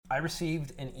I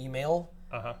received an email,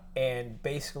 and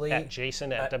basically At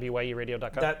Jason at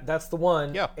WYEradio.com. that's the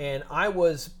one. Yeah. And I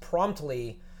was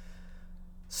promptly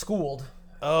schooled.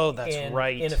 Oh, that's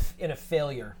right. In a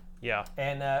failure. Yeah.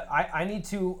 And I need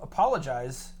to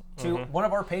apologize to one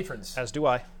of our patrons. As do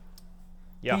I.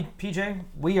 Yeah. PJ,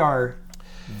 we are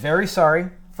very sorry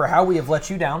for how we have let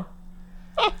you down.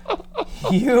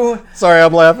 Sorry,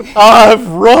 I'm laughing. I've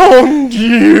wronged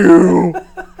you.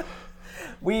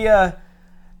 We,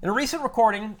 in a recent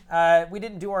recording, we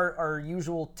didn't do our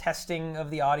usual testing of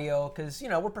the audio because,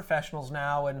 we're professionals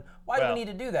now, and why do we need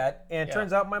to do that? And it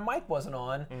turns out my mic wasn't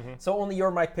on, so only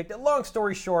your mic picked it. Long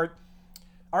story short,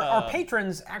 our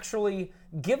patrons actually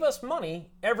give us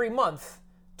money every month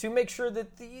to make sure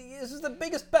that this is the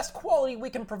best quality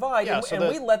we can provide, and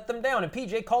we let them down, and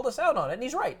PJ called us out on it, and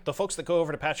he's right. The folks that go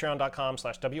over to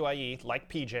patreon.com/WIE, like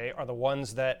PJ, are the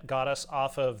ones that got us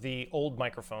off of the old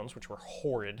microphones, which were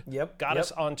horrid. Got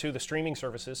us onto the streaming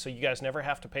services, so you guys never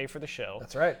have to pay for the show.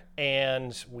 That's right.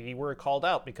 And we were called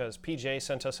out because PJ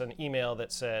sent us an email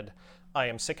that said, I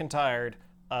am sick and tired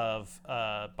of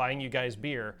buying you guys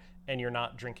beer, and you're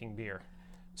not drinking beer.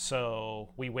 So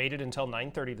we waited until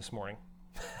 9:30 this morning.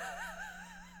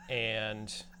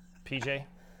 And PJ,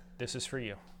 this is for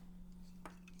you.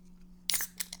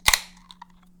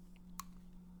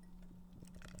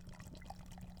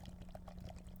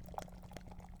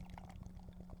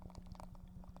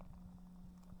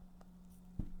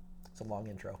 It's a long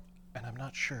intro. And I'm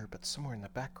not sure, but somewhere in the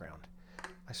background,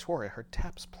 I swore I heard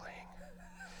taps playing.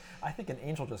 I think an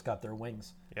angel just got their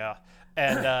wings. Yeah.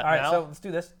 And all right, now, so let's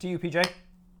do this. To you, PJ.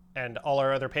 And all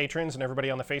our other patrons and everybody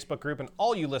on the Facebook group and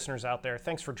all you listeners out there,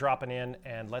 thanks for dropping in,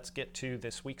 and let's get to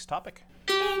this week's topic.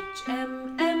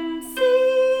 HMMC.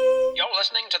 You're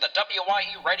listening to the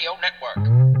WYE Radio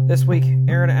Network. This week,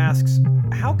 Aaron asks,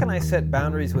 how can I set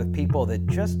boundaries with people that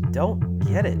just don't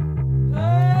get it?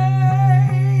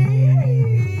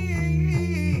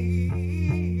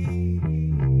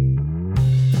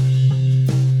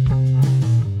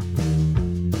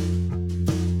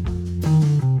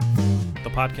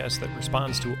 Podcast that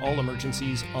responds to all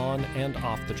emergencies on and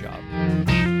off the job.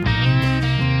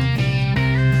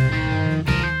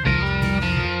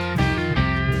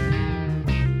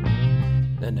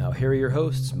 And now here are your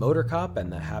hosts, Motor Cop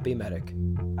and the Happy Medic.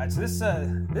 All right, so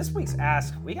this week's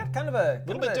Ask, we got kind of a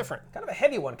little bit different, kind of a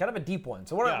heavy one, kind of a deep one.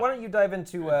 So why don't you dive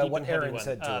into what Aaron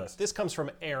said to us? This comes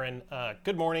from Aaron.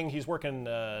 Good morning. He's working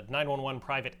 911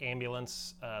 private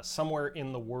ambulance somewhere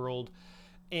in the world.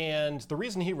 And the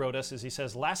reason he wrote us is he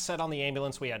says, last set on the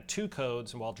ambulance, we had 2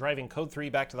 codes, and while driving code 3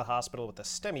 back to the hospital with a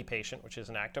STEMI patient, which is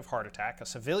an active heart attack, a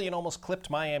civilian almost clipped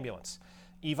my ambulance.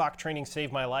 EVOC training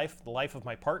saved my life, the life of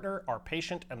my partner, our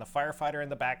patient, and the firefighter in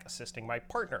the back assisting my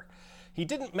partner. He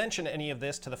didn't mention any of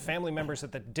this to the family members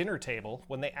at the dinner table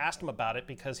when they asked him about it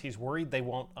because he's worried they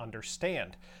won't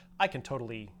understand. I can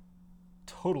totally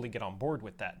get on board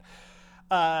with that.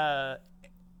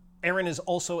 Aaron is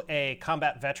also a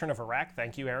combat veteran of Iraq.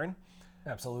 Thank you, Aaron.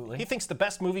 Absolutely. He thinks the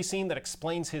best movie scene that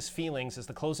explains his feelings is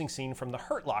the closing scene from The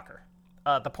Hurt Locker.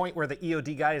 The point where the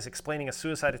EOD guy is explaining a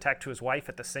suicide attack to his wife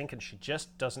at the sink and she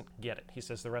just doesn't get it. He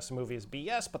says the rest of the movie is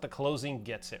BS, but the closing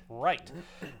gets it right.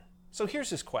 So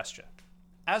here's his question.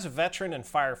 As a veteran and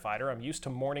firefighter, I'm used to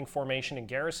morning formation in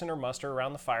garrison or muster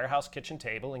around the firehouse kitchen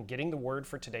table and getting the word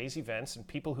for today's events and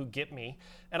people who get me,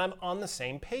 and I'm on the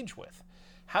same page with.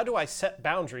 How do I set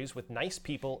boundaries with nice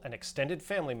people and extended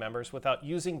family members without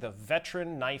using the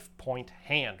veteran knife point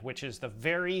hand, which is the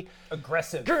very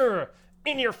aggressive,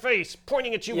 in your face,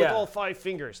 pointing at you with all 5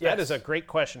 fingers? Yes. That is a great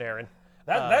question, Aaron.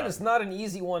 That is not an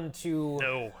easy one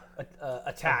to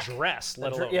attack, address,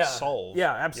 let alone solve.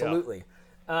 Yeah, absolutely.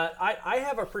 Yeah. I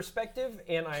have a perspective,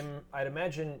 and I'd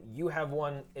imagine you have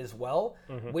one as well.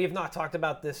 Mm-hmm. We have not talked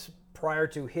about this prior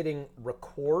to hitting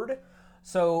record,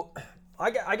 so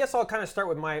I guess I'll kind of start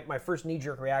with my first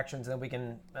knee-jerk reactions, and then we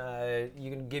can you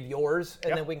can give yours,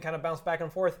 and then we can kind of bounce back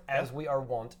and forth as we are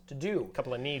wont to do. A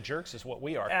couple of knee-jerks is what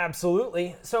we are.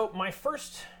 Absolutely. So my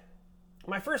first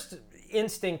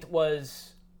instinct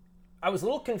was I was a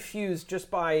little confused just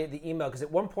by the email, because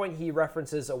at one point he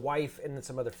references a wife and then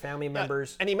some other family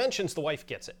members. And he mentions the wife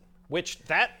gets it, which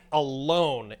that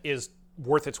alone is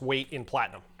worth its weight in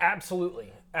platinum.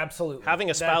 Absolutely. Having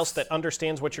a spouse that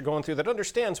understands what you're going through, that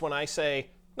understands when I say,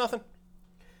 nothing.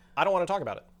 I don't want to talk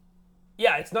about it.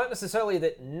 Yeah, it's not necessarily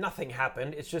that nothing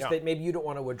happened. It's just that maybe you don't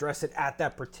want to address it at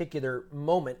that particular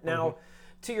moment. Now,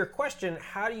 to your question,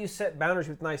 how do you set boundaries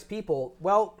with nice people?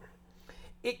 Well,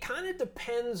 it kind of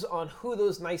depends on who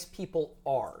those nice people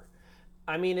are.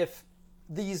 I mean, if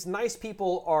these nice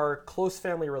people are close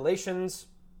family relations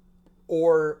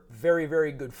or very,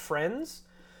 very good friends,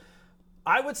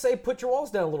 I would say put your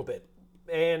walls down a little bit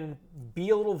and be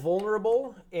a little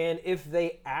vulnerable. And if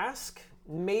they ask,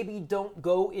 maybe don't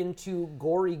go into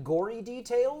gory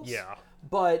details. Yeah.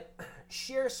 But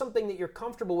share something that you're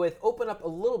comfortable with, open up a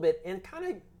little bit, and kind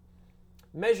of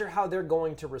measure how they're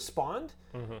going to respond.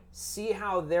 See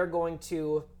how they're going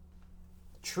to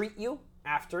treat you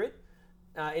after it.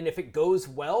 And if it goes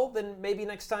well, then maybe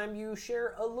next time you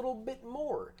share a little bit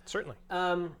more. Certainly.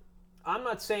 I'm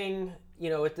not saying,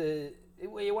 here's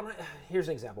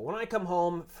an example. When I come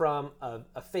home from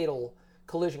a fatal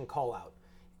collision call out,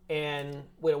 and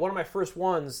one of my first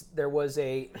ones, there was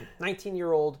a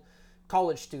 19-year-old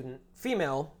college student,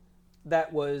 female,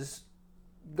 that was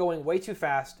going way too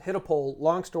fast, hit a pole.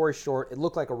 Long story short, it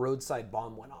looked like a roadside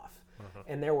bomb went off.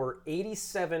 And there were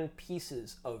 87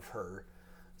 pieces of her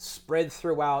spread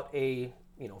throughout a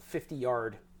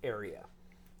 50-yard area.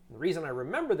 The reason I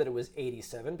remember that it was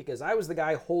 87 because I was the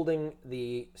guy holding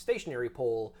the stationary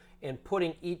pole and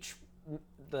putting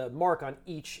the mark on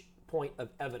each point of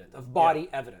evidence, of body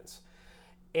evidence.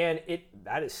 And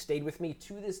that has stayed with me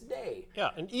to this day. Yeah,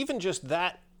 and even just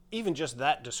that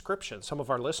description, some of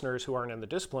our listeners who aren't in the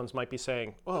disciplines might be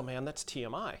saying, "Oh man, that's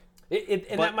TMI."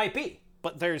 That might be.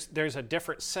 But there's a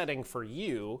different setting for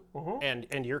you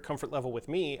and your comfort level with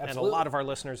me. Absolutely. And a lot of our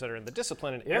listeners that are in the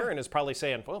discipline, and Aaron is probably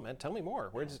saying, "Well, man, tell me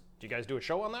more. Do you guys do a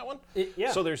show on that one?"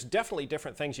 So there's definitely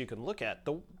different things you can look at.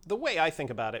 The way I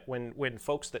think about it when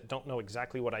folks that don't know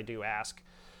exactly what I do ask,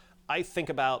 I think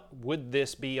about, would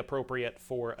this be appropriate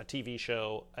for a TV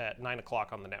show at 9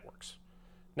 o'clock on the networks?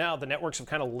 Now, the networks have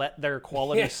kind of let their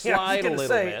quality slide a little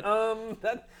bit.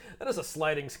 That is a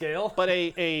sliding scale. But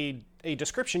a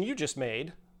description you just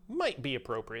made might be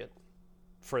appropriate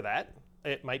for that.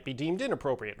 It might be deemed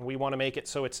inappropriate, and we want to make it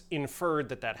so it's inferred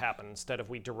that happened instead of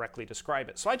we directly describe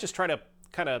it. So I just try to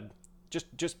kind of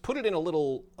just put it in a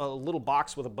little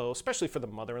box with a bow, especially for the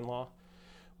mother-in-law.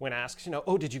 When asked,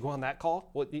 "Oh, did you go on that call?"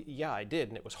 Well, yeah, I did,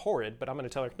 and it was horrid, but I'm going to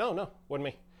tell her, no, wasn't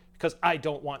me. Because I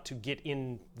don't want to get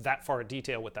in that far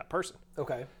detail with that person.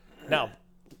 Okay. Now,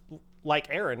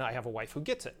 like Aaron, I have a wife who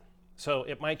gets it. So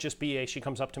it might just be she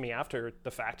comes up to me after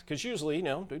the fact, because usually,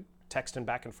 texting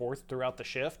back and forth throughout the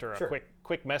shift, or a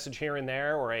quick message here and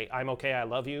there, or "I'm okay, I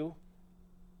love you,"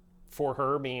 for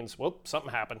her means, well, something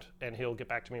happened, and he'll get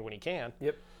back to me when he can.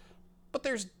 Yep. But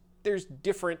there's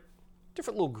different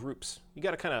little groups. You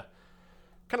got to kind of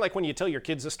like when you tell your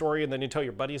kids a story and then you tell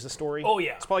your buddies a story. Oh,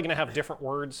 yeah. It's probably going to have different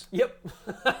words. Yep.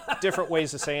 Different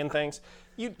ways of saying things.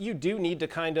 You do need to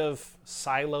kind of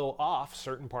silo off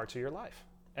certain parts of your life.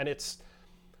 And it's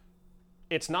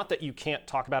not that you can't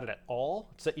talk about it at all.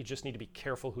 It's that you just need to be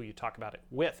careful who you talk about it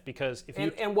with, because if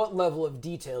you... And what level of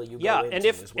detail you go into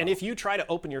as well. And if you try to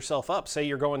open yourself up, say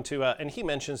you're going to... and he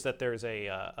mentions that there's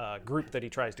a group that he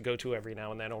tries to go to every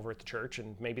now and then over at the church,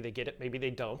 and maybe they get it, maybe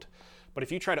they don't. But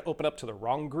if you try to open up to the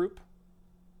wrong group,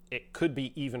 it could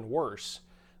be even worse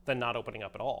than not opening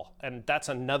up at all. And that's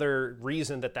another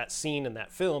reason that scene in that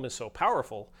film is so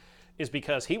powerful, is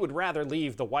because he would rather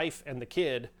leave the wife and the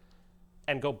kid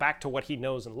and go back to what he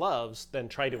knows and loves than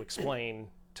try to explain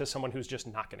to someone who's just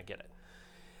not going to get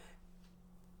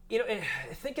it.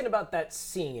 Thinking about that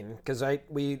scene, because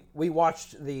we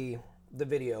watched the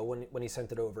video when he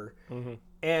sent it over,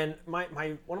 and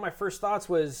one of my first thoughts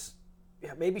was,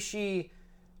 maybe she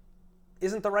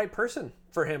isn't the right person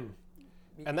for him.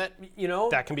 And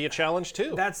that can be a challenge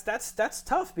too. That's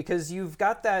tough, because you've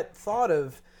got that thought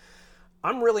of,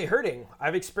 I'm really hurting.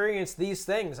 I've experienced these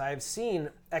things. I've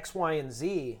seen X, Y, and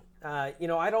Z. I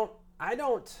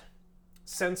don't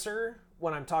censor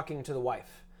when I'm talking to the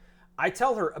wife. I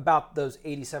tell her about those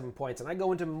 87 points, and I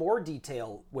go into more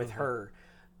detail with her.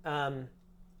 And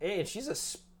she's a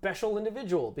special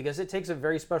individual, because it takes a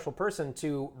very special person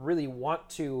to really want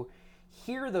to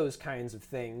hear those kinds of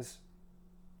things.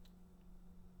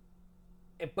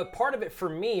 But part of it for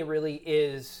me really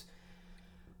is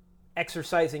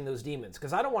exercising those demons,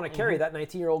 because I don't want to carry that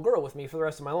 19-year-old girl with me for the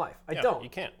rest of my life. I don't. You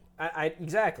can't.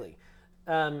 Exactly.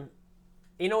 And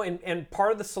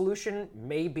part of the solution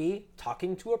may be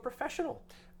talking to a professional.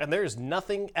 And there's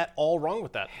nothing at all wrong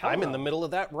with that. I'm in the middle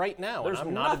of that right now. There's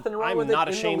and nothing wrong with it. I'm not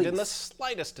ashamed in the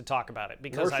slightest to talk about it,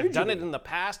 because I've done it in the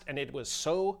past, and it was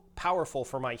so powerful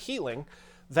for my healing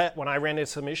that when I ran into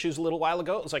some issues a little while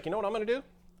ago, it was like, you know what I'm going to do?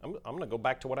 I'm going to go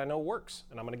back to what I know works,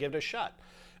 and I'm going to give it a shot.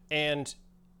 And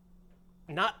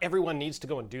not everyone needs to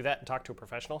go and do that and talk to a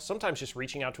professional. Sometimes just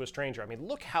reaching out to a stranger. I mean,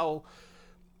 look how,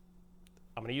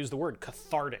 I'm going to use the word,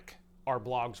 cathartic our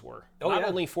blogs were. Not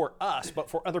only for us, but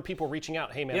for other people reaching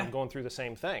out. Hey, man, I'm going through the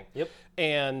same thing. Yep.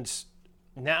 And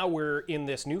now we're in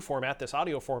this new format, this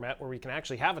audio format, where we can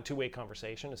actually have a two-way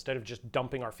conversation instead of just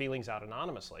dumping our feelings out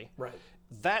anonymously. Right.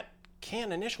 That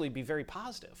can initially be very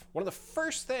positive. One of the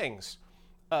first things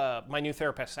my new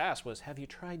therapist asked was, have you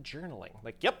tried journaling?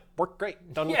 Like, yep, worked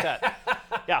great, done with that.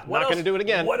 Yeah, not going to do it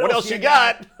again. What else you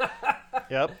got?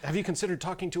 Yep. Have you considered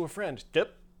talking to a friend?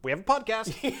 Yep, we have a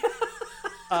podcast.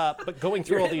 But going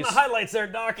through all these the highlights there,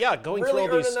 Doc. Yeah, going really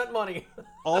through all these that money.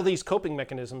 all these coping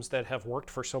mechanisms that have worked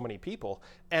for so many people,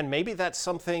 and maybe that's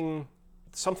something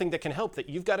that can help. That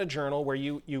you've got a journal where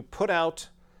you put out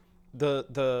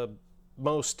the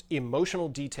most emotional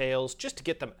details just to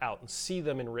get them out and see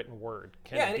them in written word.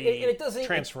 Can be it doesn't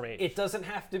transformative. It doesn't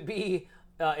have to be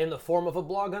in the form of a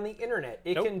blog on the internet.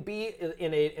 It can be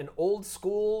in an old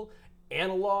school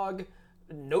analog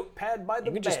notepad by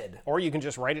the bed. Or you can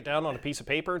just write it down on a piece of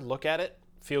paper, look at it,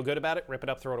 feel good about it, rip it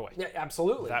up, throw it away. Yeah,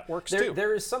 absolutely. That works too.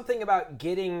 There is something about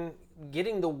getting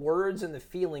the words and the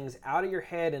feelings out of your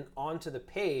head and onto the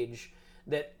page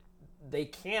that they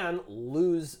can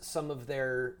lose some of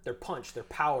their punch, their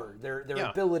power, their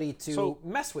ability to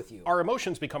mess with you. Our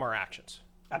emotions become our actions.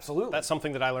 Absolutely. That's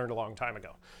something that I learned a long time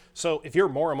ago. So if you're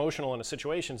more emotional in a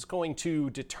situation, it's going to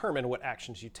determine what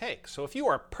actions you take. So if you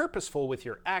are purposeful with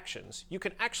your actions, you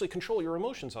can actually control your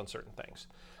emotions on certain things.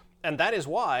 And that is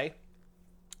why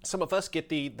some of us get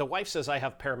the wife says I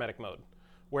have paramedic mode,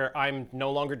 where I'm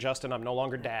no longer Justin, I'm no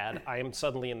longer Dad. I am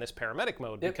suddenly in this paramedic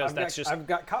mode because I've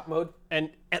got cop mode. And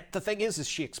the thing is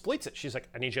she exploits it. She's like,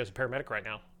 I need you as a paramedic right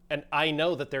now. And I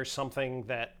know that there's something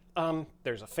that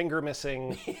there's a finger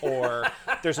missing, or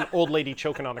there's an old lady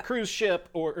choking on a cruise ship,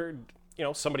 or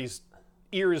somebody's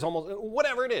ear is almost,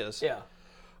 whatever it is. Yeah.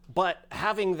 But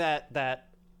having that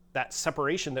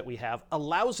separation that we have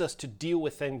allows us to deal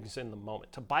with things in the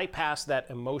moment, to bypass that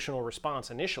emotional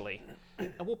response initially,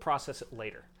 and we'll process it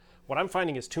later. What I'm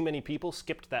finding is too many people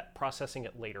skipped that processing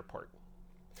it later part.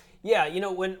 Yeah,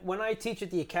 when I teach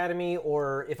at the academy,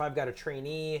 or if I've got a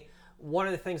trainee, one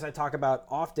of the things I talk about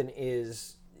often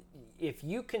is, if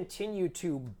you continue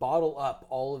to bottle up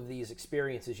all of these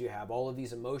experiences you have, all of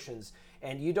these emotions,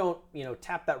 and you don't,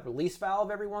 tap that release valve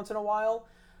every once in a while,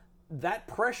 that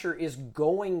pressure is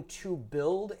going to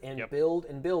build and build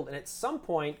and build. And at some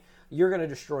point, you're going to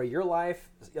destroy your life,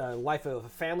 life of a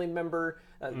family member,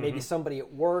 maybe somebody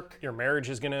at work. Your marriage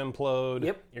is going to implode.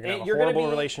 Yep. You're going to have a horrible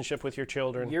relationship with your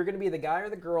children. You're going to be the guy or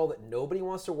the girl that nobody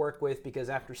wants to work with, because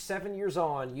after 7 years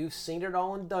on, you've seen it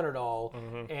all and done it all,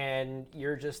 and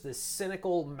you're just this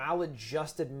cynical,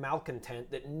 maladjusted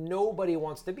malcontent that nobody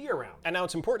wants to be around. And now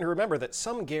it's important to remember that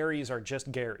some Garys are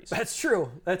just Garys. That's true.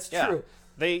 That's true.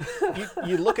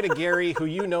 You look at a Gary who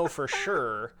you know for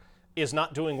sure is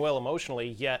not doing well emotionally,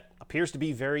 yet appears to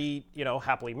be very,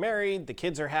 happily married, the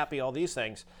kids are happy, all these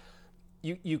things.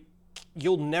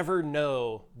 You'll never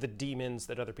know the demons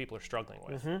that other people are struggling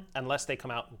with unless they come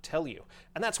out and tell you.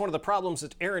 And that's one of the problems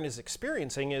that Aaron is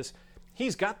experiencing, is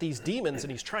he's got these demons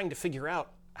and he's trying to figure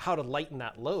out how to lighten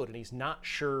that load, and he's not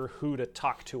sure who to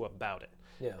talk to about it.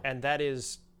 Yeah. And that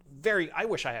is I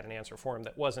wish I had an answer for him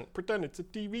that wasn't, pretend it's a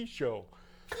TV show.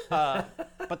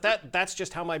 But that's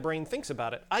just how my brain thinks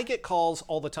about it. I get calls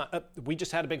all the time. We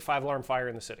just had a big 5-alarm fire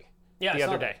in the city the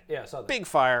other day. Yeah, I saw that. Big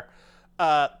fire.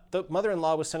 The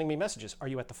mother-in-law was sending me messages. Are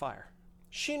you at the fire?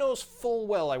 She knows full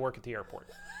well I work at the airport.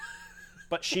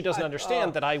 But she doesn't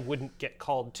understand that I wouldn't get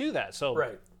called to that.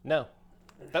 So, no.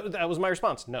 That was my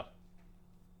response. No.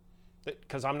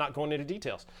 Because I'm not going into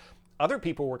details. Other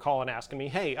people were calling asking me,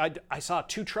 hey, I saw a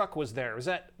 2-truck was there.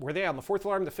 Were they on the 4th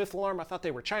alarm, the 5th alarm? I thought they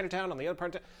were Chinatown on the other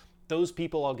part of town. Those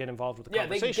people I'll get involved with the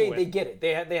conversation with. They get it.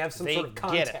 They have some sort of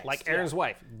context. They get it. Like Aaron's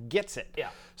wife gets it. Yeah.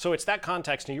 So it's that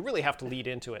context, and you really have to lead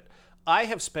into it. I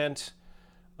have spent,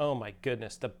 oh my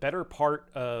goodness, the better part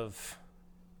of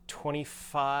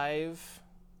 25,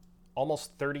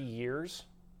 almost 30 years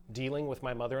dealing with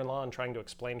my mother-in-law and trying to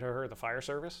explain to her the fire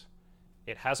service.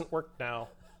 It hasn't worked now.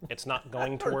 It's not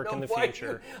going to work in the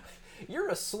future. You're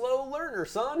a slow learner,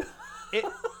 son.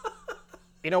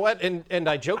 You know what? And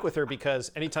I joke with her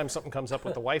because anytime something comes up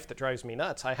with the wife that drives me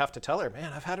nuts, I have to tell her,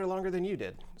 man, I've had her longer than you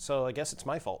did. So I guess it's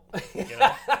my fault.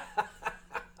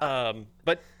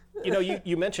 But,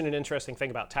 you mentioned an interesting thing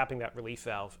about tapping that relief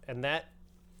valve. And that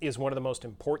is one of the most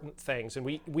important things. And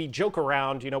we joke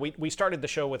around, we started the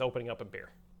show with opening up a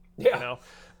beer. Yeah.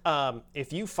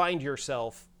 If you find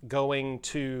yourself going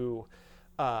to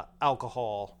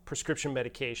alcohol, prescription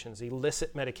medications,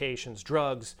 illicit medications,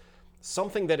 drugs,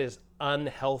 something that is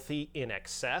unhealthy in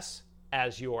excess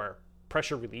as your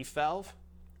pressure relief valve,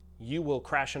 you will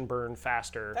crash and burn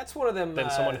faster. That's one of them than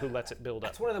someone who lets it build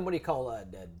up. That's one of them. What do you call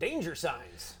danger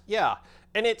signs? Yeah,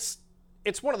 and it's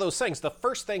it's one of those things. The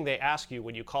first thing they ask you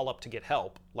when you call up to get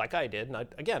help, like I did, and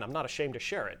again, I'm not ashamed to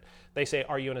share it, they say,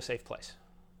 are you in a safe place?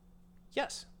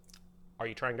 Yes. Are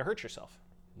you trying to hurt yourself?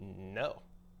 No.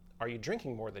 Are you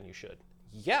drinking more than you should?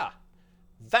 Yeah.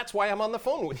 That's why I'm on the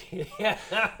phone with you. Yeah.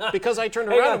 Because I turned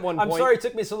around at one point. I'm sorry it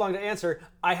took me so long to answer.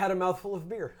 I had a mouthful of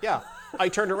beer. Yeah. I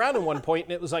turned around at one point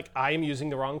and it was like, I am using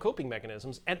the wrong coping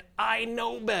mechanisms and I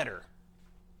know better.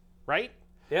 Right?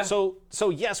 Yeah. So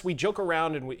yes, we joke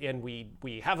around and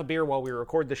we have a beer while we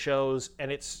record the shows,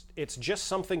 and it's just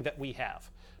something that we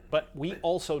have. But we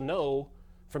also know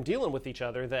from dealing with each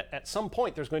other that at some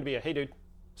point there's going to be a, hey dude,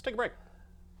 let's take a break.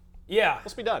 Yeah.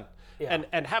 Let's be done. Yeah.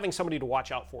 And having somebody to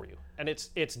watch out for you. And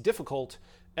it's difficult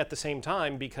at the same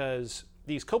time because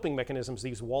these coping mechanisms,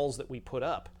 these walls that we put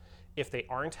up, if they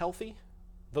aren't healthy,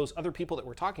 those other people that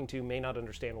we're talking to may not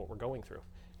understand what we're going through.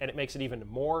 And it makes it even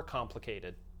more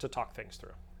complicated to talk things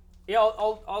through. Yeah,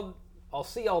 I'll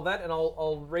see all that, and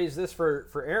I'll raise this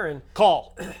for Aaron.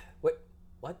 Call. Wait,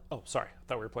 what? Oh, sorry. I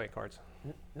thought we were playing cards.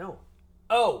 No.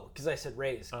 Oh, because I said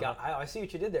raise. God, I see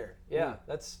what you did there. Yeah,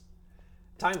 that's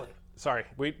timely. Sorry,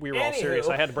 we were all serious.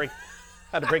 I had to break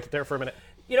it there for a minute.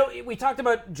 You know, we talked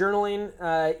about journaling.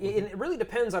 It really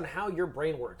depends on how your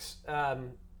brain works.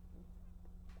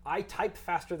 I type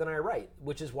faster than I write,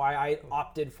 which is why I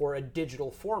opted for a digital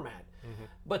format. Mm-hmm.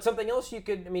 But something else you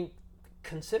could,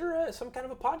 consider some kind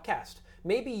of a podcast.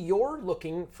 Maybe you're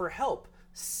looking for help.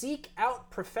 Seek out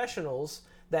professionals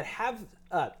that have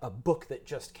a book that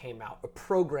just came out, a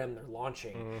program they're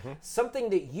launching, something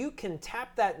that you can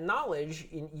tap that knowledge,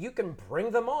 and you can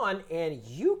bring them on, and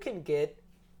you can get,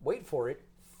 wait for it,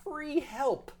 free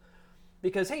help.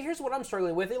 Because, hey, here's what I'm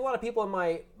struggling with. A lot of people in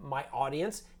my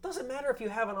audience, it doesn't matter if you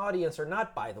have an audience or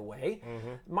not, by the way,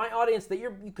 my audience that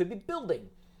you could be building,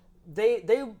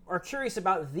 they are curious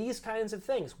about these kinds of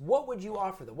things. What would you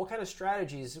offer them? What kind of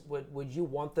strategies would you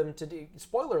want them to do?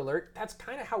 Spoiler alert, that's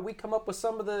kind of how we come up with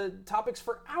some of the topics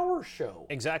for our show.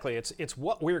 Exactly. It's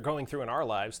what we're going through in our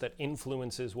lives that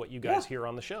influences what you guys hear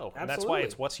on the show. And that's why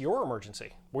it's what's your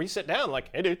emergency. We sit down like,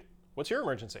 hey, dude, what's your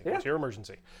emergency? Yeah. What's your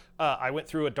emergency? I went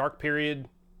through a dark period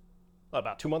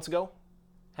about 2 months ago.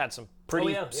 Had some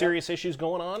pretty serious issues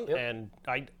going on, and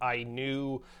I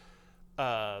knew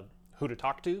who to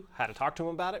talk to, how to talk to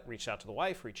them about it, reached out to the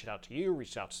wife, reached out to you,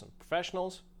 reached out to some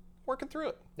professionals, working through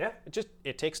it. Yeah.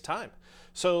 It takes time.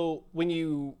 So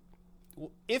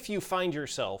if you find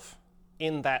yourself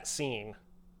in that scene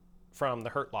from the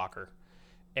Hurt Locker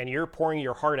and you're pouring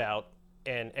your heart out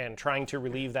and trying to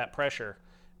relieve that pressure,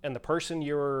 and the person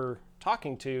you're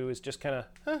talking to is just kind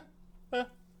of,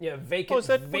 vacant.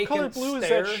 What color blue is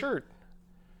that shirt?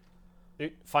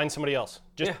 Find somebody else.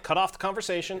 Just cut off the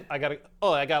conversation. I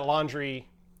got laundry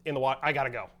in the water. I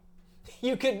gotta go.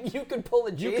 You could pull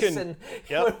a Jason.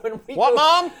 When we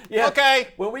Mom? Yeah, okay.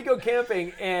 When we go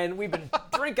camping and we've been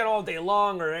drinking all day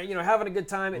long or having a good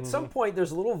time, at some point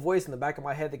there's a little voice in the back of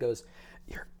my head that goes,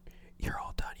 "You're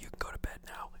all done. You can go to bed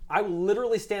now." I will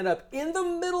literally stand up in the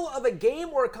middle of a game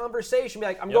or a conversation, be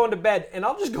like, "I'm going to bed," and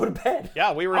I'll just go to bed.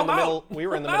 Yeah, we were in the middle. We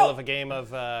were in the middle of a game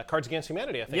of Cards Against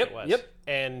Humanity, I think it was. Yep.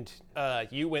 And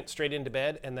you went straight into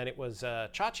bed, and then it was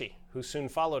Chachi, who soon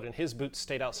followed, and his boots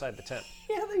stayed outside the tent.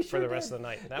 Yeah, they sure for the did. rest of the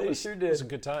night. That they was sure did. It was a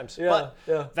good times. Yeah,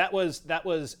 but that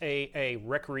was a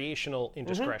recreational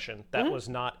indiscretion. That was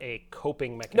not a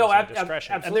coping mechanism of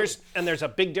discretion. Absolutely. And there's a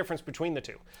big difference between the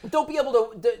two. Don't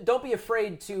be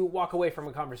afraid to walk away from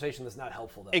a conversation that's not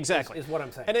helpful, though. Exactly. Is what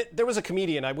I'm saying. And there was a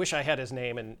comedian, I wish I had his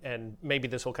name, and maybe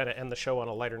this will kind of end the show on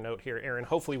a lighter note here, Aaron.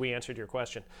 Hopefully we answered your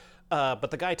question.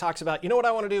 But the guy talks about, you know what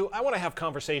I want to do? I want to have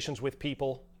conversations with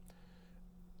people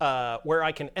where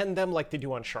I can end them like they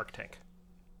do on Shark Tank.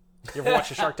 You ever watch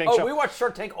the Shark Tank show? Oh, we watch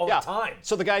Shark Tank all the time.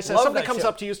 So the guy says, somebody comes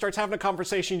up to you, starts having a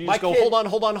conversation, you just go, hold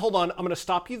on, I'm going to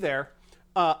stop you there.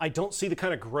 I don't see the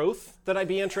kind of growth that I'd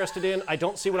be interested in. I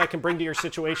don't see what I can bring to your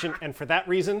situation, and for that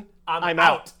reason, I'm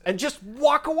out. And just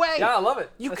walk away. Yeah, I love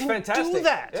it. You That's can fantastic. do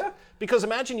that. Yeah. Because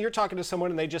imagine you're talking to someone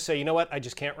and they just say, you know what, I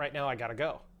just can't right now, I got to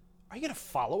go. Are you going to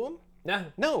follow them? Yeah.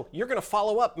 No, you're going to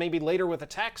follow up maybe later with a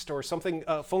text or something,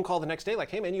 a phone call the next day, like,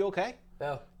 hey man, you okay?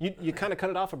 No. You kind of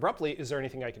cut it off abruptly. Is there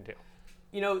anything I can do?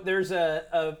 There's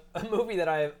a movie that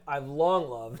I've long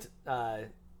loved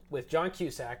with John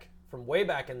Cusack from way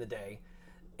back in the day,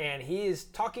 and he is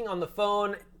talking on the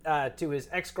phone to his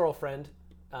ex-girlfriend,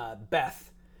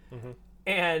 Beth,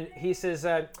 and he says,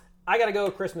 I gotta go,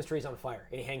 Christmas tree's on fire,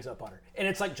 and he hangs up on her, and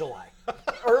it's like July,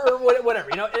 or whatever.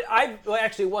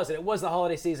 Actually it wasn't. It was the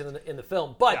holiday season in the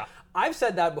film, but I've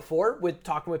said that before with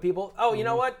talking with people. Oh, you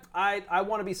know what? I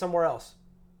want to be somewhere else.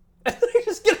 And they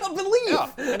just get up up and leave. Yeah.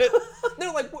 And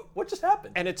they're like, what just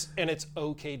happened? And it's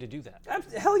okay to do that.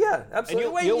 Hell yeah,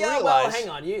 absolutely. And you'll well, realize, hang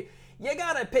on, you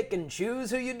gotta pick and choose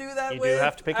who you do that you with. do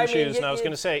have to pick and choose. And I was you-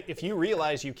 going to say, if you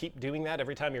realize you keep doing that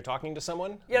every time you're talking to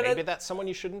someone, Yeah, maybe that's someone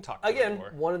you shouldn't talk to Again,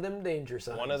 anymore. one of them danger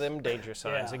signs. One of them danger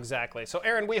signs, Yeah. exactly. So,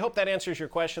 Aaron, we hope that answers your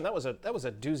question. That was a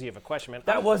doozy of a question, man.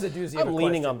 That was a doozy of a I'm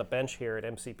leaning question. on the bench here at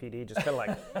MCPD, just kind of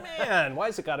like, man,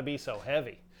 why's it got to be so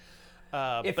heavy?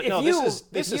 If But no, you, this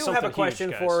if is you have a something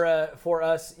question huge, guys. for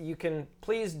us, you can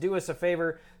please do us a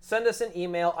favor. Send us an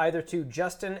email either to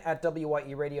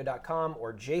justin@wyeradio.com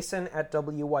or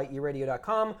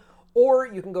jason@wyeradio.com, or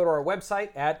you can go to our website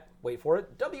at, wait for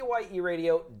it,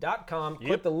 wyeradio.com.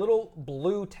 Click the little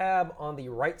blue tab on the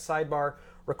right sidebar.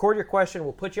 Record your question.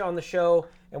 We'll put you on the show,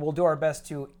 and we'll do our best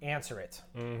to answer it.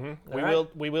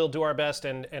 We will do our best.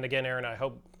 And again, Aaron, I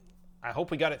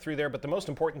hope we got it through there. But the most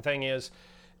important thing is,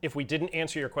 if we didn't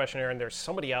answer your question, Aaron, there's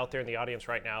somebody out there in the audience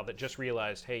right now that just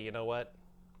realized, hey, you know what?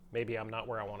 Maybe I'm not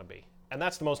where I want to be. And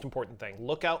that's the most important thing.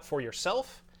 Look out for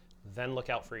yourself, then look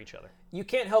out for each other. You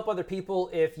can't help other people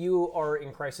if you are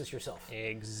in crisis yourself.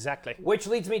 Exactly. Which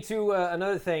leads me to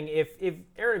another thing. If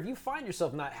Aaron, if you find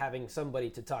yourself not having somebody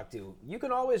to talk to, you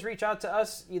can always reach out to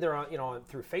us either on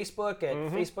through Facebook at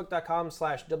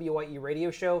facebook.com/WYE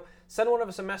Radio Show. Send one of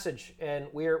us a message, and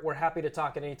we're happy to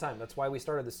talk at any time. That's why we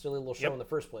started this silly little show in the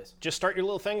first place. Just start your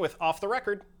little thing with off the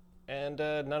record, and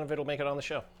none of it will make it on the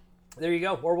show. There you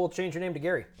go. Or we'll change your name to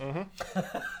Gary.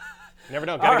 Never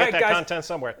know. Got to All get right, that guys. content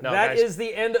somewhere. No, That guys. is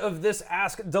the end of this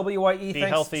Ask WYE. Thanks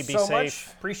healthy, be so safe. much.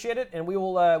 Appreciate it, and we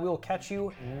will catch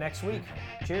you next week.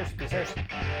 Cheers. Be safe.